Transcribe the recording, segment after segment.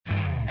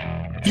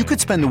You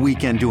could spend the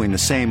weekend doing the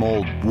same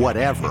old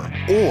whatever,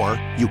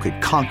 or you could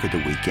conquer the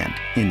weekend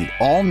in the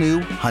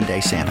all-new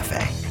Hyundai Santa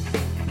Fe.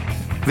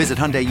 Visit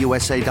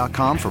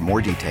HyundaiUSA.com for more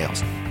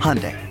details.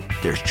 Hyundai,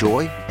 there's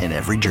joy in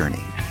every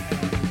journey.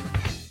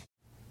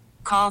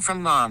 Call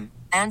from mom.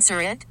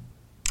 Answer it.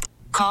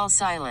 Call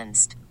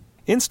silenced.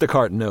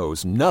 Instacart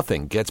knows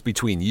nothing gets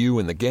between you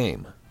and the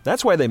game.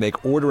 That's why they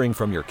make ordering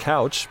from your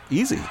couch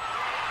easy.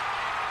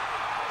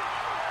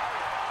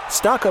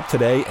 Stock up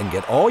today and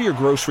get all your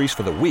groceries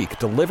for the week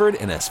delivered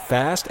in as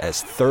fast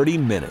as 30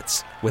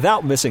 minutes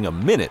without missing a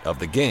minute of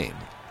the game.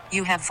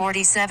 You have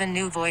 47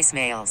 new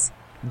voicemails.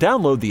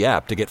 Download the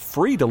app to get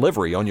free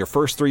delivery on your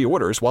first 3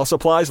 orders while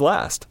supplies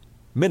last.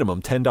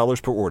 Minimum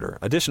 $10 per order.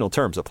 Additional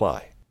terms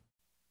apply.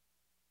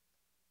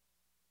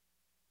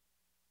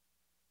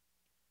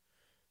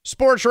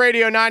 Sports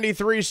Radio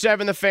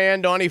 93.7 The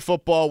Fan. Donny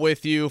Football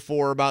with you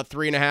for about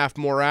 3.5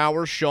 more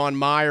hours. Sean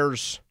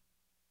Myers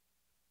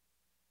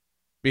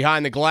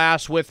behind the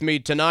glass with me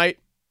tonight.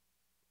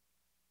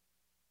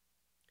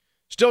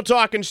 Still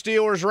talking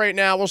Steelers right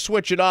now. We'll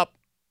switch it up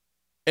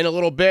in a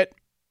little bit.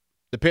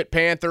 The Pitt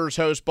Panthers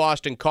host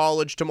Boston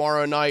College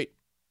tomorrow night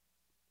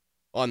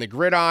on the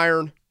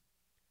gridiron.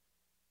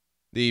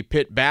 The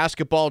Pitt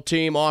basketball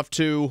team off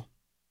to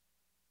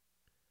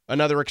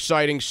another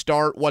exciting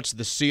start. What's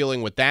the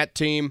ceiling with that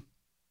team?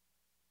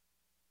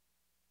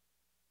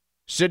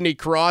 Sidney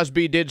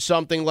Crosby did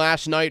something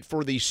last night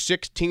for the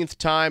 16th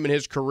time in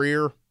his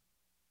career.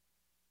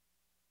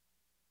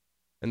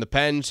 And the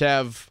Pens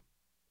have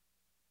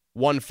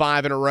won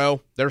 5 in a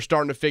row. They're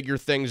starting to figure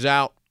things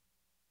out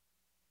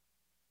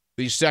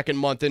the second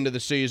month into the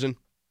season.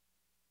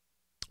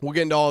 We'll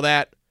get into all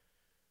that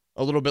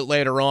a little bit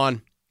later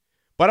on.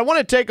 But I want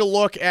to take a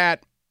look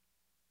at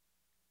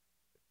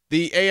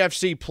the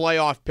AFC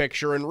playoff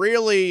picture and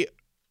really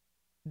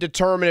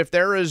determine if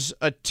there is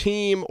a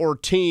team or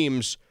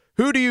teams.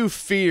 Who do you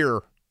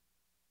fear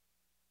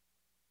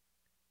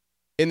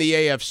in the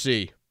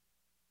AFC?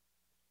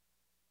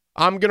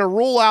 I'm going to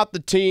rule out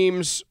the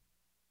teams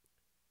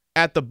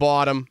at the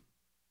bottom.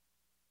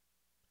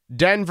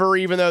 Denver,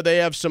 even though they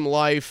have some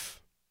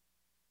life,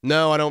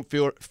 no, I don't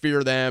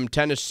fear them.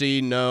 Tennessee,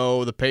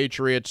 no. The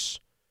Patriots,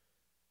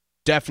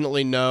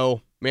 definitely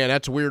no. Man,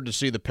 that's weird to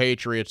see the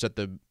Patriots at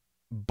the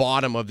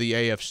bottom of the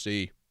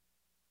AFC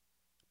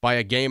by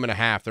a game and a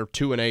half. They're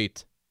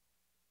 2-8.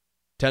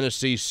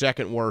 Tennessee's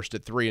second worst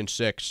at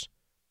 3-6.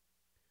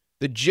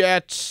 The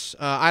Jets,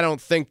 I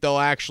don't think they'll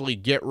actually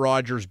get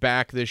Rodgers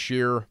back this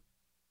year.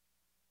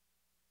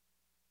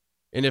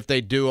 And if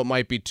they do, it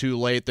might be too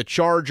late. The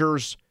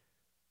Chargers,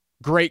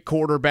 great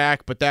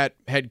quarterback, but that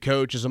head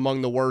coach is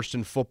among the worst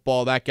in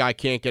football. That guy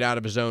can't get out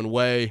of his own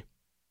way.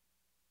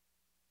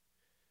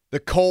 The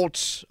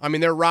Colts, I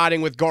mean, they're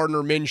riding with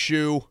Gardner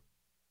Minshew.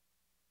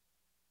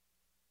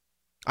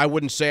 I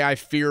wouldn't say I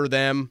fear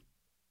them.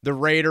 The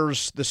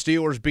Raiders, the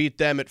Steelers beat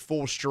them at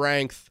full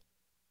strength.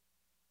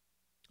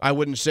 I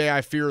wouldn't say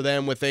I fear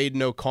them with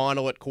Aiden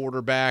O'Connell at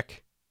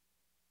quarterback.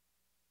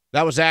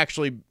 That was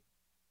actually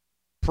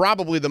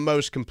probably the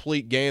most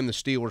complete game the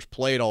Steelers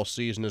played all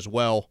season as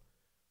well.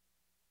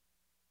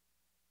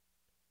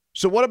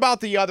 So what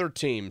about the other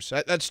teams?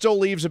 That still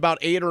leaves about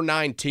 8 or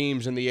 9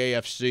 teams in the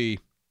AFC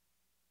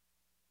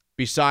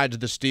besides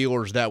the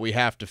Steelers that we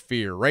have to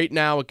fear. Right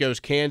now it goes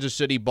Kansas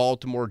City,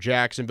 Baltimore,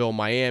 Jacksonville,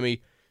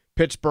 Miami,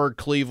 Pittsburgh,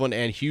 Cleveland,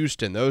 and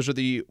Houston. Those are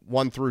the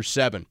 1 through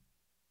 7.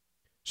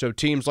 So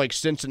teams like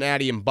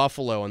Cincinnati and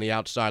Buffalo on the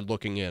outside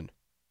looking in.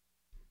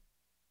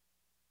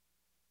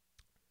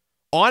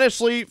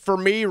 Honestly, for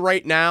me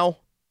right now,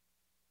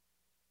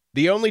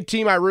 the only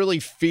team I really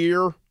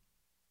fear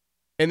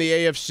in the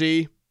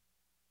AFC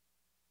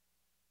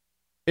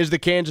is the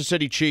Kansas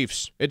City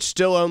Chiefs. It's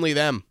still only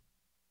them.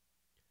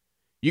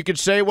 You could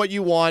say what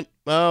you want.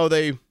 Oh,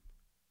 they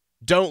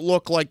don't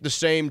look like the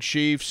same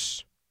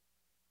Chiefs.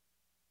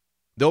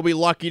 They'll be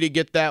lucky to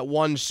get that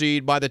 1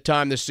 seed by the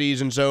time the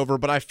season's over,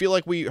 but I feel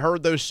like we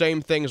heard those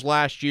same things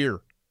last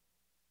year.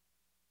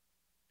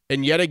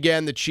 And yet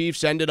again, the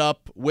Chiefs ended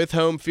up with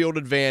home field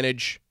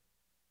advantage,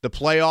 the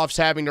playoffs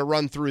having to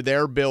run through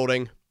their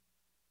building,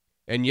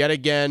 and yet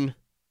again,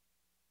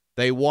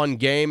 they won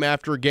game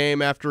after game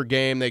after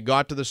game. They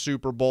got to the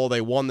Super Bowl.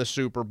 They won the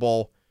Super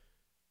Bowl.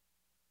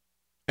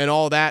 And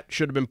all that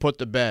should have been put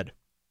to bed.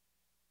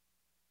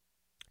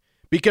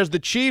 Because the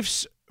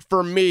Chiefs,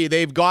 for me,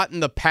 they've gotten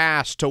the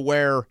pass to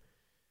where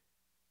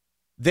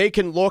they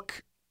can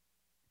look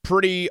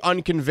pretty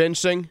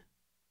unconvincing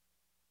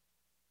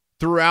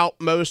throughout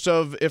most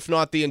of, if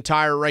not the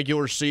entire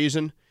regular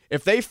season.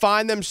 If they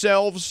find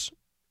themselves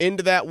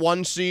into that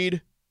 1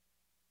 seed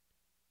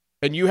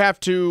and you have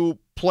to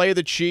play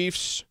the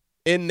Chiefs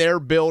in their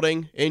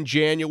building in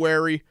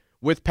January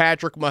with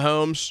Patrick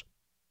Mahomes,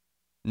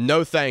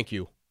 no thank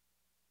you.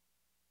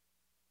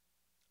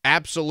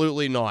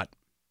 Absolutely not.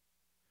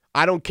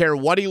 I don't care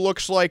what he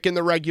looks like in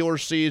the regular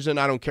season.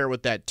 I don't care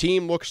what that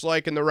team looks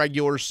like in the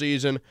regular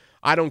season.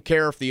 I don't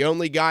care if the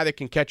only guy that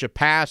can catch a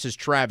pass is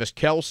Travis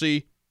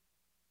Kelce.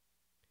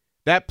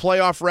 That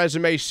playoff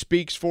resume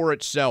speaks for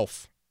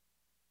itself.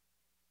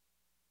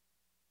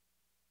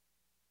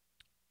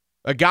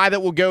 A guy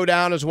that will go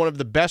down as one of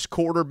the best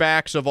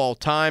quarterbacks of all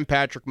time,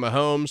 Patrick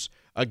Mahomes.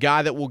 A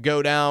guy that will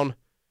go down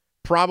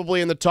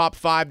probably in the top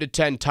 5 to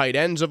 10 tight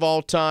ends of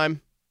all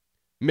time,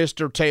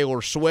 Mr.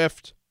 Taylor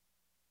Swift.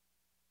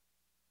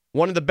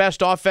 One of the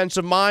best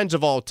offensive minds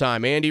of all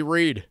time, Andy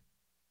Reid.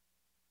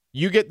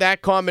 You get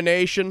that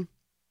combination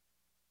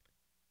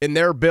in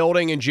their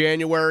building in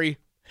January,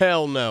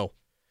 hell no.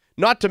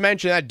 Not to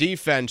mention that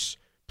defense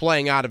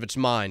playing out of its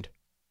mind.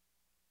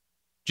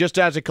 Just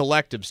as a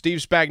collective, Steve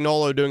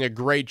Spagnuolo doing a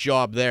great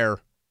job there.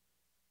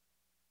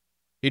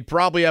 He'd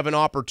probably have an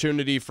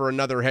opportunity for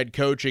another head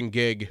coaching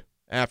gig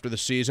after the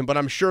season, but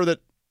I'm sure that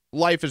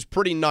life is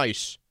pretty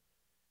nice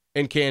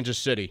in Kansas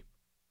City.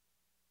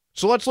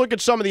 So let's look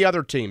at some of the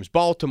other teams.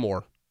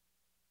 Baltimore,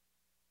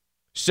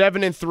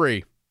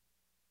 7-3.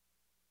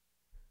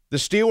 The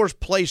Steelers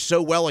play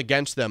so well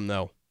against them,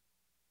 though.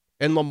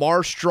 And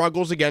Lamar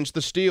struggles against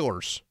the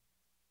Steelers.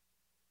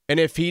 And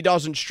if he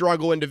doesn't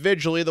struggle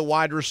individually, the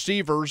wide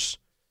receivers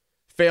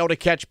fail to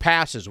catch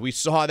passes. We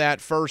saw that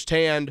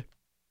firsthand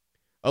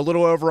a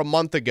little over a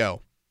month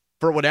ago.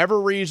 For whatever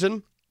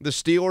reason, the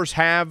Steelers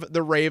have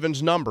the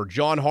Ravens' number.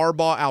 John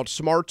Harbaugh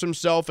outsmarts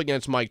himself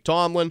against Mike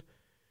Tomlin,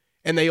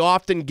 and they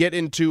often get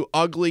into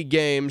ugly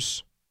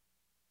games,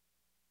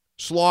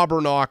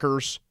 slobber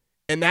knockers,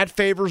 and that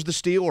favors the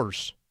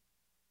Steelers.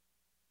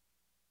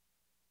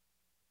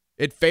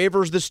 It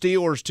favors the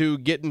Steelers to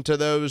get into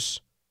those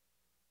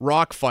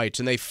rock fights,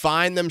 and they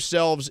find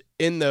themselves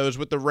in those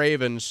with the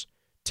Ravens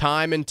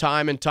time and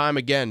time and time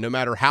again. No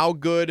matter how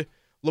good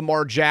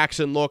Lamar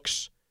Jackson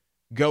looks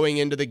going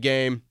into the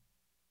game,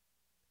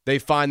 they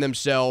find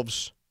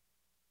themselves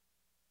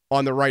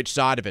on the right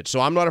side of it.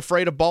 So I'm not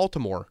afraid of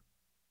Baltimore.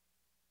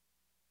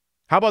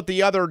 How about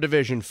the other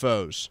division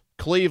foes?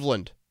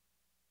 Cleveland.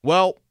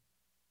 Well,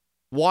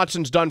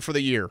 Watson's done for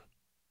the year.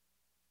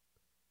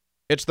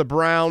 It's the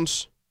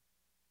Browns.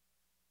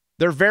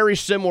 They're very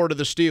similar to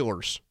the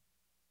Steelers.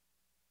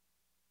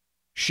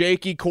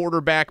 Shaky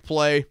quarterback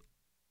play.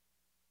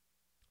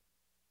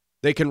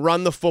 They can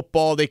run the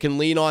football. They can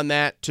lean on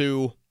that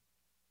to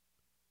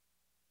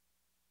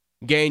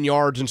gain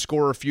yards and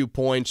score a few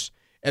points.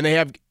 And they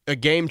have a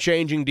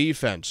game-changing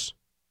defense.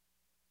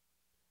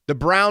 The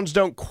Browns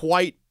don't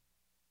quite,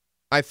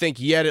 I think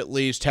yet at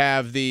least,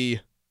 have the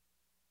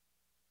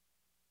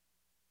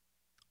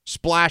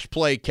splash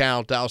play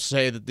count, I'll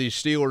say, that the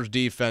Steelers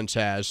defense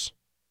has.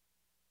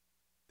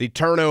 The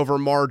turnover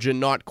margin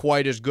not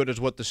quite as good as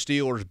what the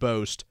Steelers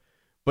boast.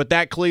 But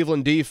that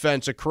Cleveland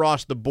defense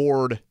across the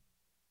board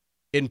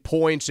in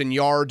points and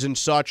yards and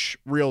such,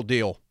 real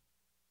deal.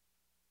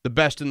 The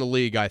best in the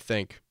league, I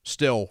think,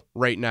 still,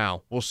 right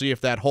now. We'll see if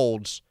that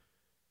holds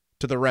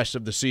to the rest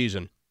of the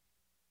season.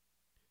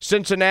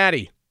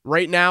 Cincinnati,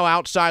 right now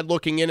outside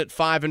looking in at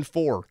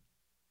 5-4.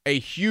 A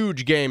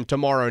huge game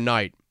tomorrow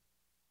night.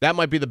 That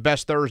might be the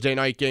best Thursday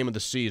night game of the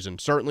season.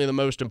 Certainly the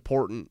most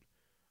important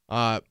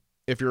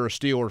if you're a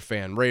Steeler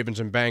fan, Ravens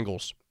and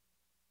Bengals.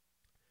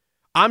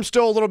 I'm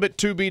still a little bit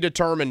to be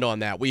determined on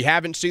that. We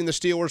haven't seen the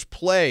Steelers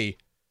play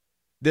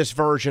this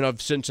version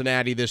of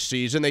Cincinnati this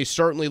season. They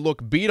certainly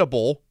look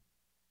beatable.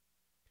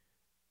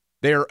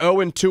 They are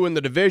 0-2 in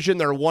the division.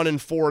 They're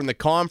 1-4 in the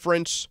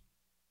conference.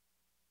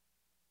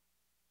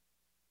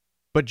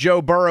 But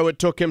Joe Burrow, it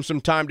took him some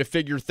time to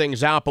figure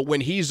things out. But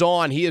when he's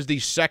on, he is the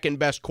second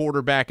best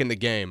quarterback in the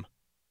game.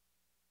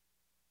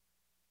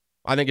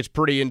 I think it's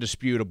pretty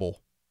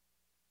indisputable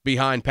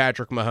behind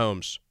Patrick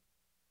Mahomes.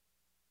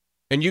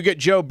 And you get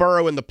Joe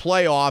Burrow in the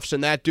playoffs,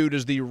 and that dude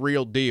is the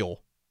real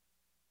deal.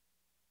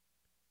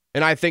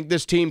 And I think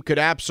this team could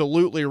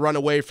absolutely run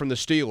away from the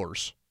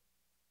Steelers,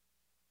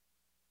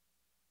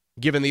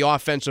 given the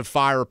offensive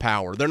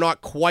firepower. They're not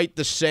quite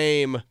the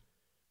same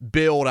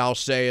build, I'll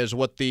say, as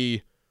what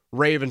the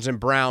Ravens and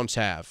Browns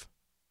have.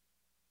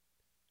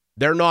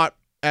 They're not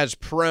as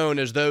prone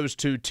as those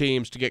two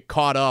teams to get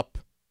caught up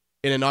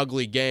in an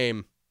ugly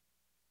game,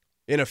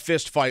 in a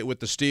fist fight with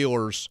the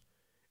Steelers,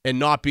 and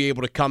not be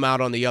able to come out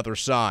on the other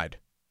side.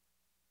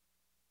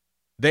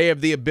 They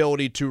have the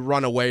ability to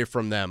run away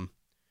from them.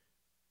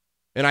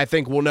 And I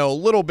think we'll know a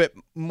little bit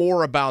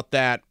more about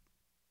that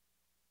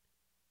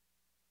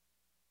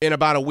in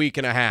about a week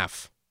and a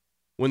half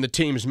when the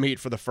teams meet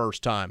for the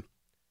first time.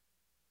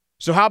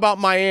 So how about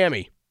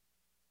Miami?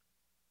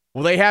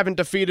 Well, they haven't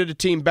defeated a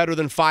team better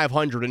than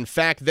 500. In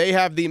fact, they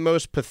have the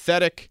most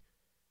pathetic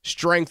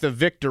strength of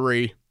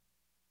victory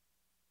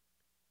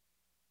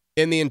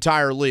in the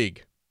entire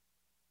league.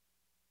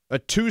 A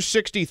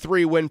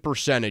 263 win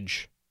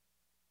percentage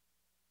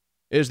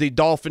is the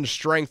Dolphins'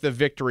 strength of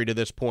victory to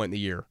this point in the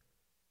year.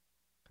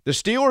 The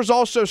Steelers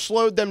also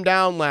slowed them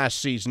down last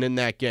season in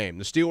that game.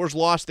 The Steelers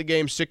lost the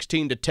game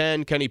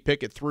 16-10. Kenny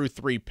Pickett threw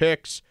 3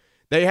 picks.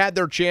 They had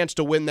their chance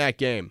to win that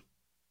game.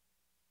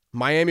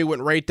 Miami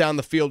went right down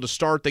the field to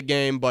start the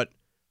game, but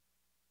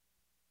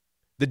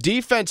the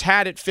defense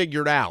had it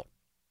figured out.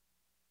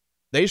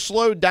 They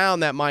slowed down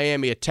that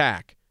Miami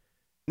attack.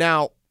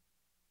 Now,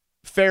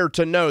 fair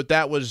to note,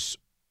 that was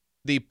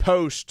the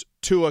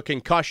post-Tua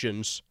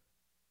concussions.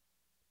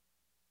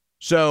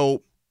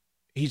 So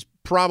he's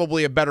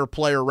probably a better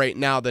player right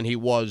now than he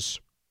was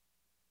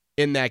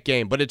in that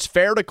game. But it's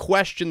fair to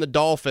question the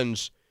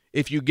Dolphins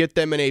if you get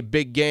them in a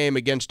big game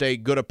against a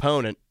good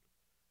opponent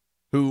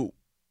who,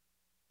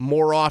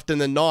 more often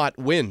than not,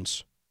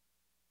 wins.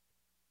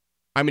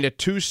 I mean, a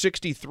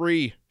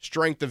 263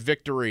 strength of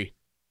victory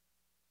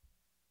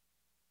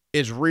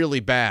is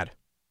really bad.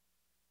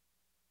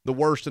 The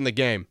worst in the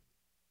game.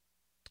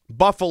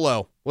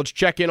 Buffalo, let's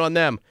check in on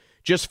them.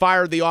 Just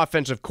fired the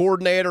offensive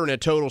coordinator in a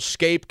total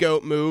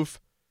scapegoat move.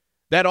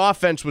 That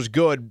offense was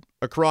good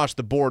across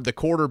the board. The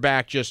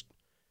quarterback just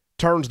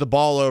turns the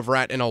ball over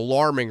at an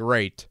alarming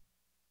rate.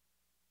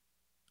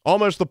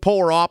 Almost the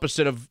polar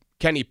opposite of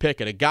Kenny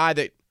Pickett, a guy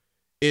that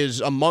is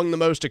among the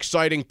most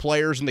exciting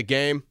players in the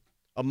game,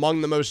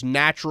 among the most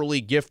naturally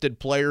gifted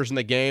players in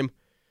the game.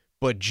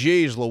 But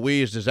geez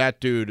Louise, does that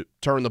dude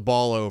turn the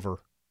ball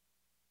over.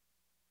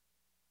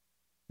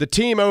 The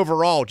team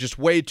overall just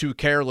way too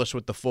careless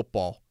with the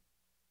football.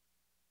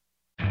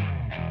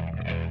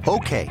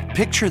 Okay,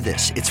 picture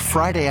this. It's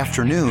Friday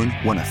afternoon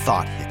when a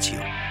thought hits you.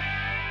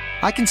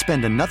 I can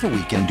spend another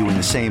weekend doing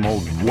the same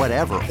old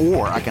whatever,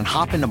 or I can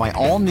hop into my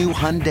all-new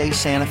Hyundai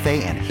Santa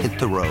Fe and hit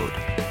the road.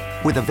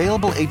 With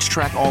available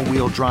H-Track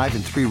all-wheel drive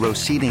and 3-row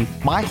seating,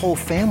 my whole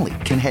family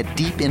can head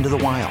deep into the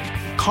wild.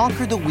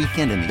 Conquer the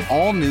weekend in the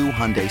all-new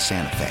Hyundai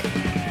Santa Fe.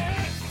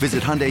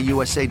 Visit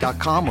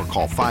HyundaiUSA.com or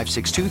call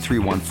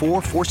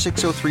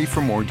 562-314-4603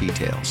 for more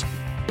details.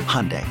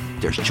 Hyundai,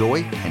 there's joy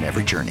in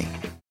every journey.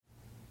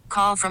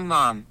 Call from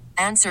mom.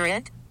 Answer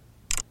it.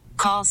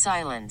 Call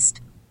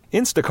silenced.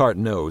 Instacart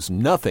knows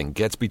nothing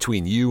gets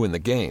between you and the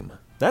game.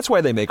 That's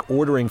why they make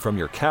ordering from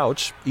your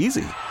couch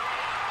easy.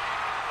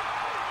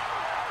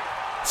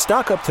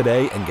 Stock up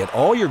today and get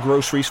all your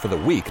groceries for the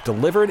week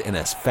delivered in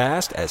as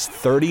fast as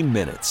 30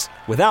 minutes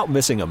without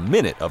missing a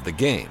minute of the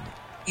game.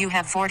 You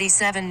have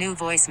 47 new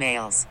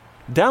voicemails.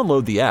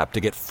 Download the app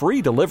to get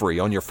free delivery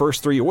on your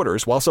first 3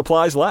 orders while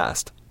supplies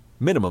last.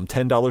 Minimum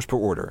 $10 per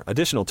order.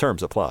 Additional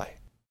terms apply.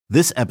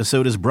 This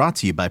episode is brought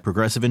to you by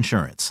Progressive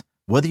Insurance.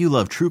 Whether you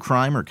love true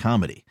crime or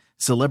comedy,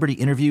 celebrity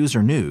interviews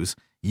or news,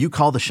 you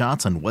call the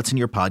shots on what's in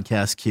your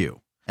podcast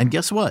queue. And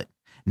guess what?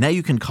 Now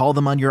you can call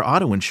them on your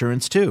auto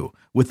insurance too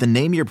with the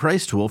Name Your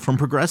Price tool from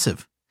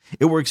Progressive.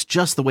 It works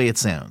just the way it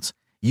sounds.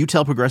 You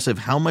tell Progressive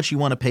how much you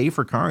want to pay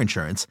for car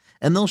insurance,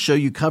 and they'll show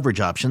you coverage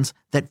options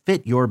that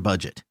fit your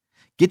budget.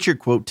 Get your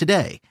quote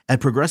today at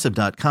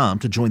Progressive.com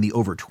to join the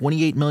over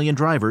 28 million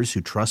drivers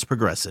who trust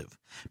Progressive.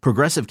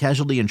 Progressive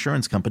Casualty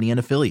Insurance Company and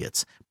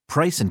Affiliates.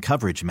 Price and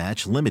coverage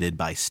match limited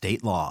by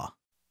state law.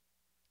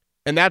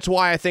 And that's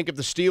why I think if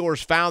the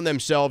Steelers found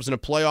themselves in a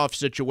playoff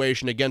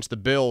situation against the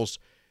Bills,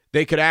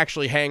 they could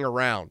actually hang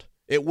around.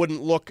 It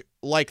wouldn't look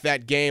like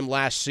that game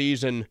last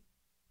season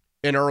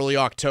in early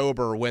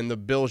October when the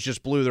Bills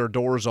just blew their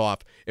doors off.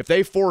 If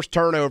they force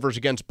turnovers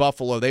against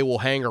Buffalo, they will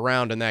hang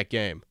around in that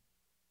game.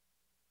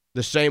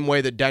 The same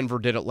way that Denver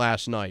did it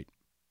last night,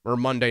 or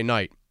Monday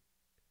night.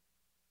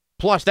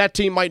 Plus, that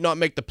team might not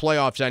make the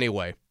playoffs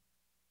anyway.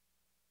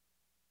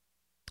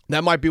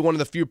 That might be one of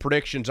the few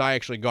predictions I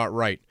actually got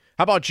right.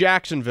 How about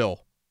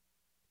Jacksonville?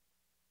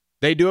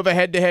 They do have a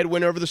head-to-head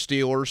win over the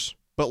Steelers,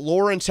 but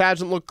Lawrence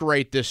hasn't looked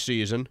great this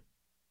season.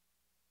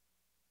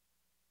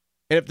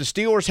 And if the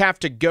Steelers have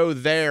to go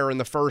there in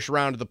the first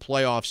round of the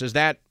playoffs, is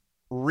that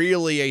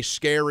really a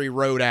scary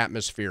road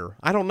atmosphere?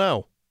 I don't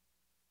know.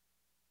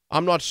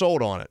 I'm not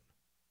sold on it.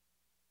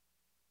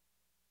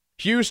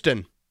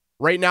 Houston,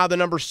 right now the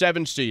number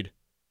 7 seed.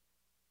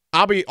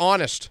 I'll be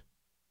honest.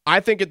 I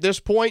think at this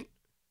point,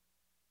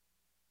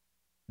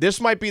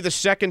 this might be the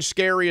second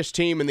scariest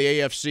team in the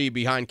AFC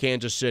behind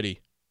Kansas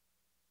City.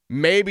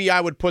 Maybe I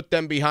would put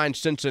them behind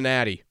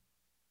Cincinnati.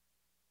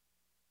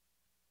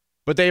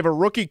 But they have a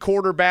rookie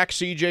quarterback,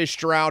 C.J.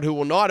 Stroud, who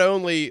will not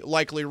only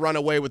likely run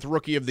away with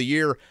Rookie of the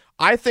Year,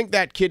 I think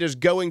that kid is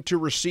going to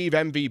receive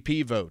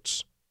MVP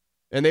votes,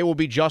 and they will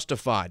be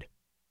justified.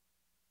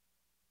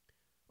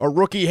 A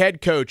rookie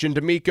head coach in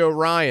D'Amico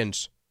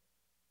Ryans,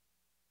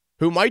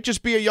 who might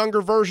just be a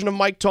younger version of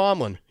Mike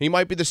Tomlin. He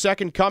might be the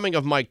second coming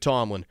of Mike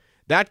Tomlin.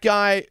 That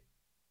guy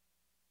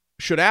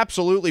should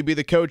absolutely be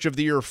the Coach of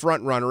the Year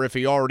frontrunner if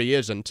he already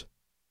isn't.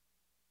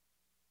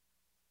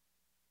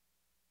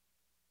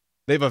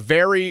 They have a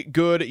very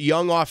good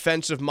young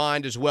offensive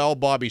mind as well,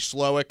 Bobby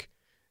Slowick.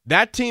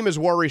 That team is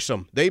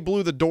worrisome. They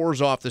blew the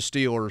doors off the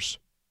Steelers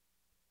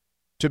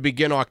to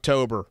begin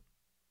October.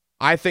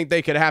 I think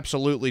they could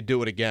absolutely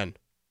do it again.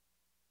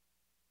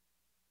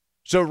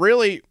 So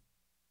really,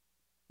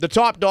 the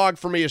top dog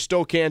for me is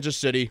still Kansas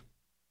City.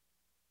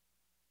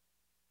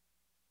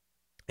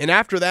 And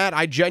after that,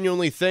 I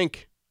genuinely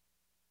think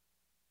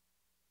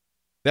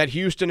that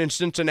Houston and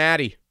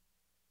Cincinnati,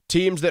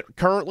 teams that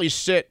currently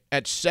sit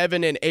at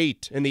 7 and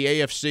 8 in the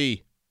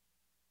AFC,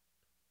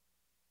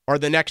 are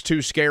the next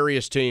 2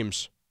 scariest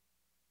teams.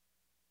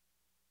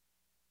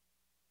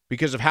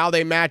 Because of how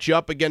they match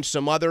up against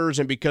some others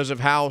and because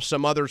of how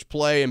some others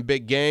play in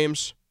big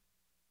games.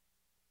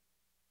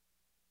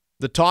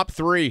 The top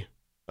 3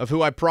 of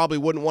who I probably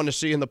wouldn't want to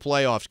see in the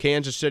playoffs: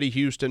 Kansas City,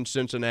 Houston,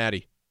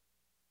 Cincinnati.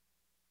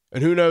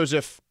 And who knows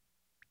if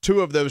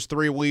 2 of those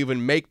 3 will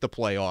even make the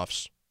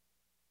playoffs.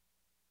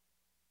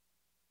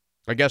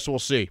 I guess we'll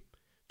see.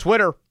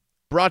 Twitter,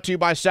 brought to you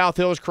by South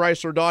Hills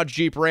Chrysler Dodge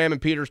Jeep Ram in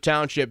Peters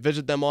Township.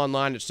 Visit them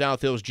online at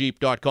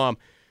southhillsjeep.com.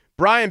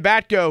 Brian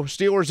Batko,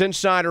 Steelers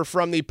insider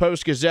from the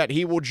Post-Gazette.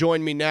 He will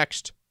join me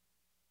next.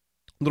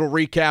 Little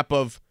recap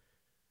of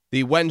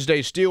the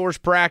Wednesday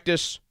Steelers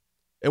practice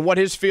and what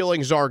his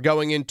feelings are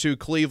going into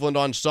Cleveland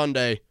on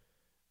Sunday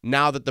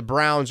now that the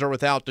Browns are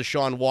without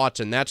Deshaun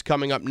Watson. That's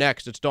coming up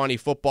next. It's Donny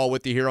Football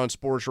with you here on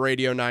Sports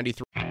Radio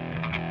 93.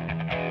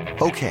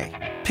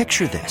 Okay,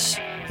 picture this.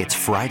 It's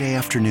Friday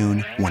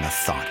afternoon when a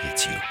thought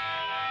hits you.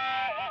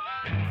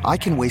 I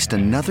can waste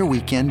another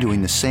weekend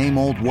doing the same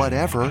old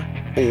whatever,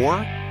 or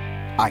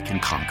I can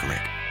conquer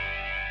it.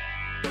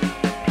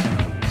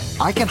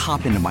 I can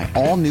hop into my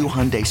all-new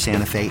Hyundai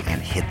Santa Fe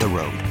and hit the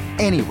road.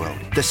 Any road.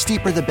 The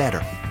steeper, the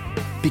better.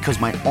 Because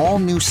my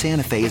all-new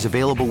Santa Fe is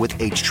available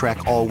with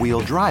H-Track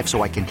all-wheel drive,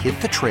 so I can hit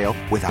the trail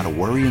without a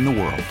worry in the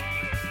world.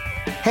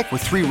 Heck,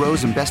 with 3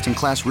 rows and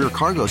best-in-class rear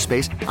cargo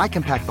space, I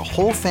can pack the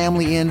whole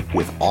family in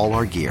with all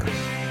our gear.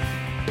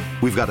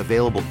 We've got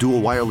available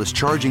dual wireless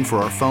charging for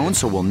our phones,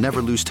 so we'll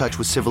never lose touch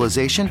with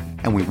civilization,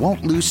 and we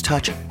won't lose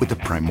touch with the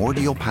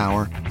primordial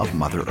power of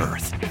Mother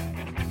Earth.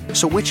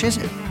 So which is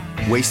it?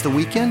 Waste the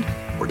weekend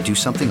or do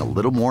something a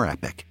little more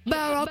epic?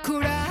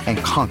 And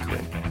conquer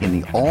it in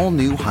the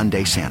all-new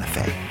Hyundai Santa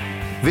Fe.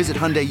 Visit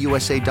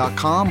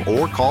HyundaiUSA.com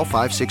or call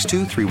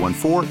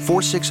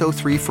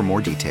 562-314-4603 for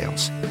more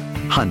details.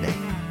 Hyundai,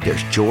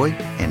 there's joy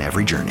in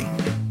every journey.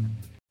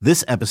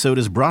 This episode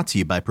is brought to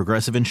you by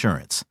Progressive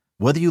Insurance.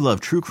 Whether you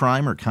love true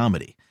crime or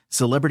comedy,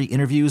 celebrity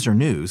interviews or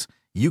news,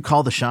 you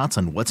call the shots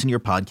on what's in your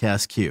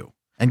podcast queue.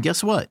 And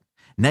guess what?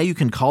 Now you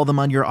can call them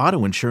on your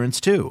auto insurance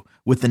too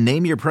with the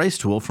Name Your Price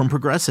tool from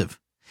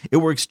Progressive. It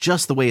works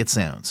just the way it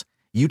sounds.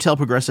 You tell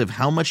Progressive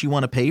how much you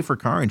want to pay for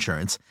car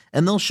insurance,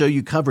 and they'll show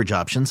you coverage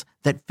options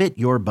that fit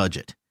your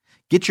budget.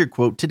 Get your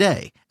quote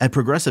today at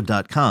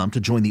Progressive.com to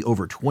join the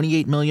over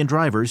 28 million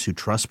drivers who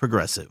trust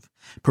Progressive.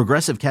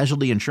 Progressive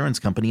Casualty Insurance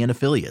Company and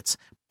Affiliates.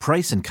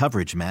 Price and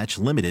coverage match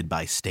limited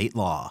by state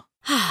law.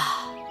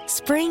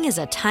 Spring is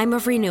a time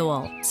of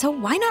renewal, so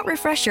why not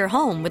refresh your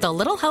home with a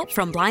little help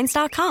from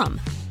Blinds.com?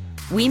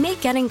 We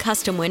make getting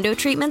custom window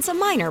treatments a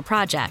minor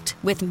project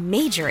with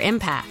major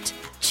impact.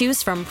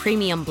 Choose from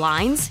premium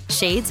blinds,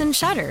 shades, and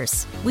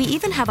shutters. We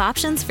even have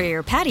options for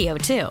your patio,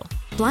 too.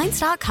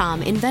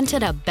 Blinds.com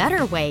invented a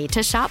better way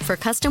to shop for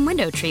custom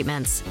window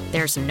treatments.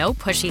 There's no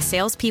pushy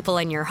salespeople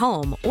in your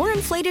home or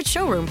inflated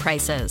showroom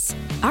prices.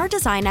 Our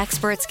design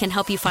experts can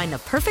help you find the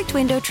perfect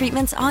window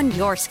treatments on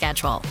your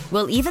schedule.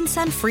 We'll even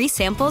send free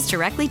samples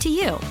directly to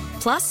you.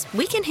 Plus,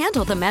 we can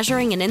handle the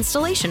measuring and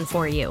installation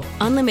for you.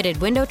 Unlimited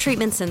window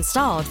treatments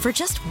installed for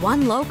just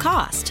one low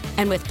cost.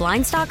 And with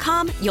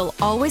Blinds.com, you'll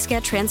always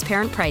get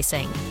transparent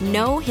pricing.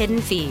 No hidden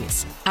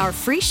fees. Our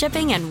free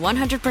shipping and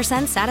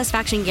 100%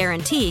 satisfaction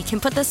guarantee can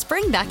put the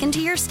spring back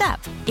into your step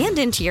and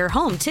into your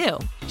home, too.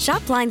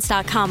 Shop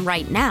Blinds.com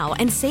right now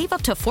and save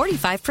up to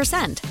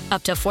 45%.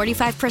 Up to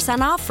 45%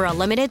 off for a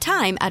limited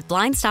time at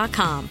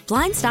Blinds.com.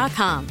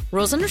 Blinds.com.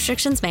 Rules and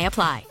restrictions may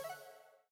apply.